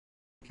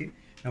Okay.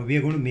 Now we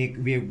are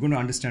going to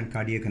understand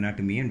cardiac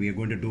anatomy, and we are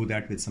going to do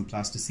that with some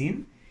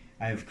plasticine.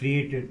 I have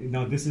created,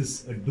 now this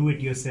is a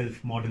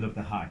do-it-yourself model of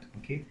the heart.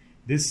 Okay.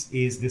 This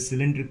is the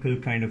cylindrical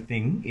kind of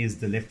thing, is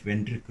the left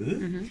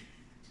ventricle.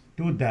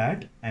 To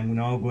that, I'm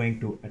now going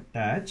to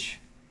attach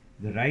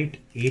the right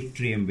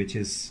atrium, which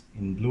is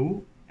in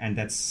blue, and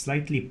that's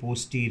slightly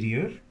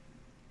posterior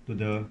to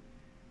the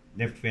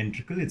left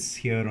ventricle. It's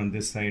here on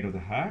this side of the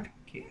heart.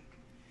 Okay,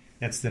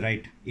 that's the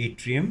right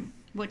atrium.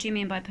 What do you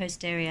mean by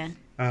posterior?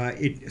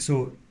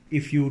 So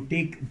if you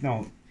take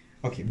now,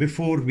 okay,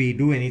 before we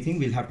do anything,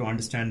 we'll have to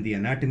understand the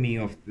anatomy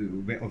of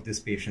this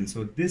patient.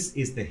 So this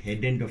is the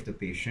head end of the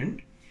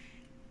patient.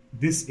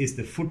 This is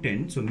the foot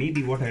end. So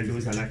maybe what I'll do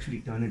is I'll actually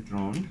turn it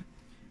around.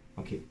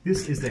 Okay,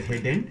 this is the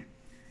head end.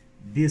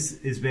 This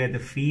is where the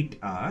feet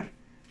are.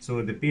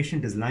 So the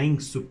patient is lying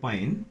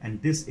supine,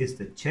 and this is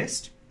the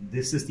chest.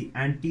 This is the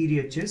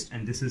anterior chest,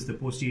 and this is the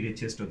posterior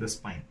chest of the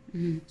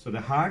spine. So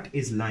the heart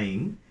is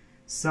lying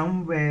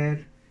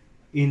somewhere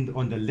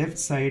on the left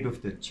side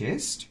of the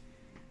chest.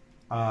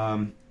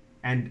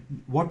 And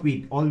what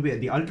the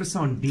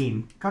ultrasound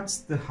beam cuts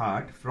the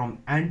heart from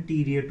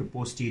anterior to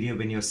posterior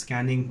when you're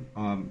scanning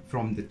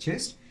from the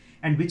chest,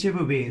 and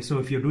whichever way. So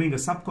if you're doing a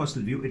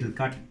subcostal view, it'll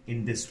cut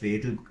in this way.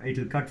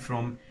 It'll cut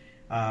from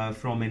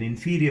an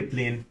inferior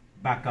plane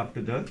back up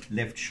to the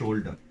left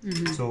shoulder.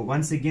 So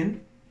once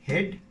again,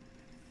 head,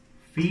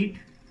 feet,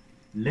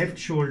 left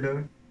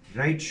shoulder,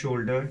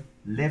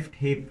 left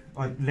hip,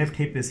 or left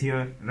hip is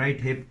here, right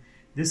hip.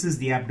 This is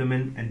the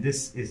abdomen, and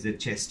this is the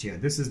chest here.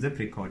 This is the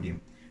precordium.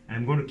 And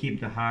I'm going to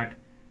keep the heart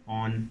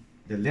on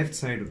the left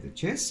side of the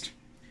chest.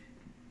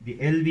 The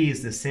LV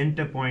is the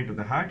center point of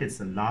the heart. It's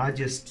the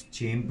largest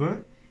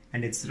chamber,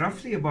 and it's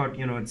roughly about,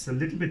 it's a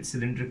little bit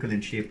cylindrical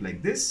in shape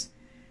like this.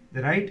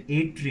 The right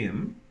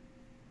atrium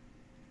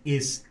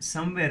is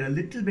somewhere a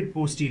little bit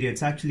posterior.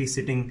 It's actually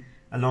sitting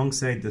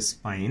alongside the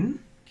spine.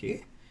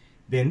 Okay.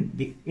 Then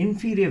the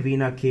inferior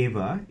vena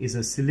cava is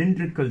a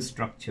cylindrical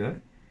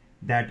structure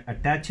that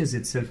attaches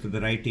itself to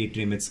the right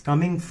atrium. It's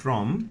coming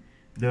from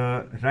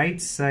the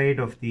right side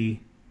of the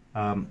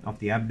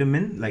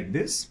abdomen like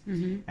this,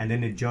 and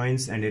then it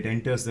joins and it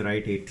enters the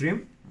right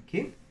atrium.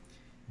 Okay.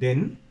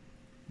 Then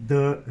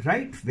the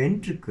right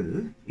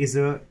ventricle is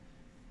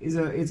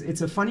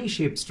it's a funny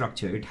shaped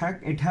structure.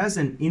 It has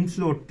an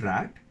inflow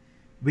tract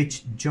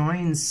which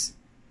joins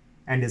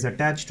and is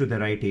attached to the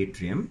right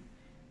atrium.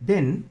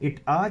 Then it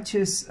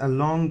arches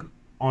along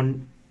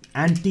on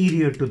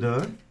anterior to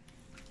the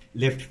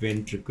left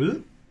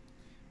ventricle.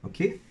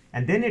 Okay,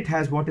 and then it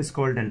has what is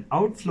called an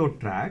outflow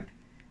tract,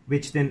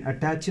 which then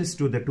attaches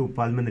to the two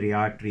pulmonary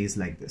arteries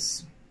like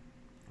this.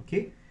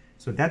 Okay,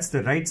 so that's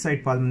the right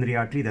side pulmonary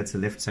artery, that's the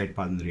left side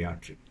pulmonary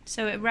artery.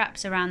 So it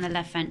wraps around the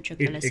left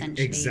ventricle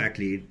essentially.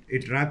 Exactly,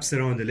 it wraps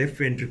around the left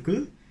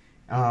ventricle.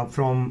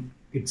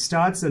 It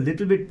starts a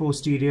little bit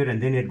posterior,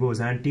 and then it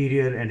goes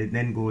anterior, and it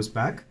then goes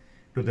back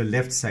to the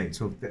left side.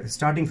 So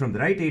starting from the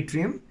right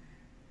atrium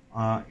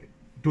to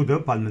the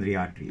pulmonary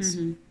arteries.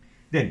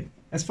 Then,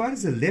 as far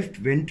as the left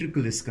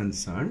ventricle is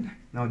concerned,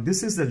 now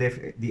this is the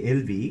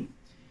LV.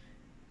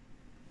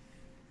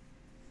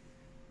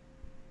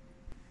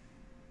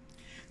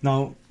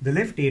 Now, the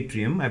left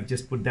atrium, I've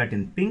just put that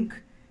in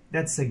pink.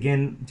 That's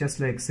again just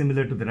like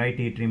similar to the right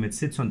atrium. It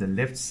sits on the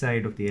left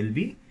side of the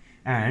LV.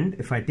 And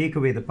if I take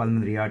away the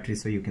pulmonary artery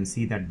so you can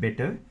see that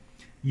better,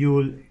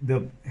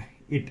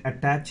 it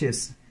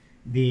attaches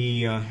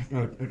the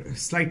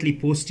slightly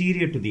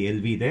posterior to the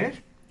LV there.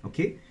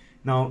 Okay.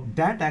 Now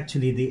that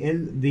actually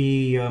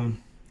the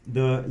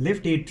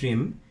left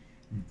atrium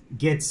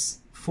gets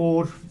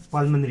 4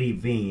 pulmonary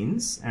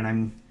veins,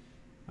 and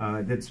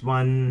that's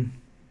 1,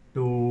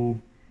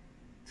 2,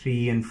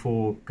 3, and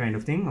 4 kind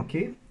of thing.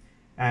 Okay,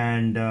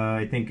 and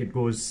I think it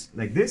goes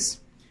like this.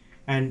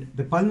 And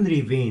the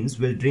pulmonary veins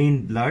will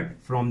drain blood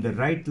from the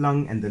right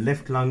lung and the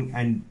left lung,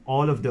 and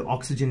all of the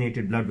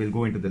oxygenated blood will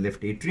go into the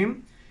left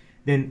atrium.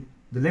 Then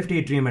the left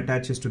atrium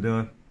attaches to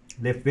the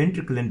left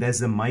ventricle, and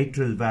there's a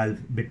mitral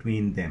valve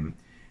between them,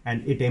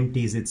 and it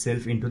empties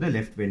itself into the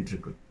left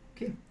ventricle.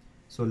 Okay,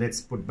 so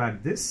let's put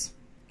back this.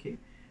 Okay,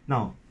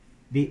 now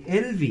the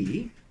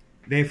LV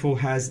therefore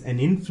has an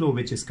inflow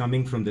which is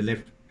coming from the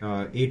left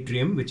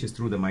atrium, which is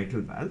through the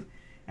mitral valve,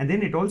 and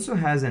then it also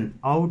has an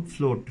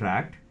outflow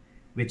tract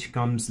which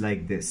comes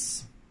like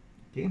this.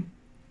 Okay,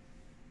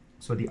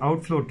 so the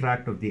outflow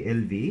tract of the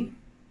LV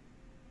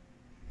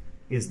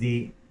is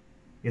the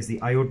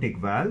aortic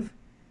valve,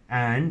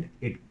 and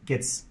it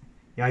gets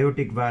the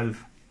aortic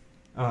valve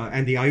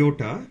and the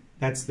aorta.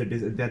 That's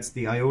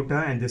the aorta,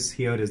 and this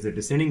here is the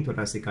descending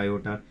thoracic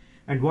aorta.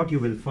 And what you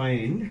will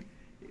find,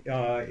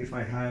 if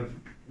I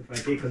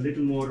take a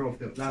little more of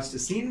the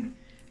plasticine,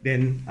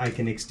 then I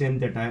can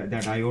extend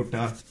that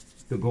aorta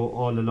to go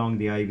all along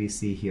the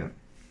IVC here.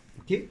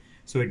 Okay,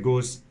 so it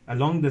goes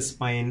along the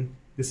spine.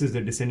 This is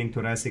the descending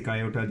thoracic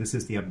aorta. This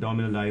is the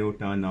abdominal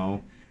aorta.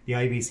 Now the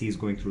IVC is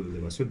going through the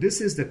liver. So this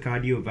is the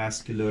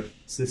cardiovascular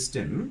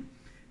system,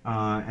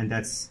 and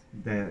this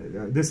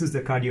is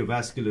the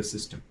cardiovascular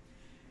system.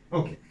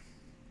 Okay.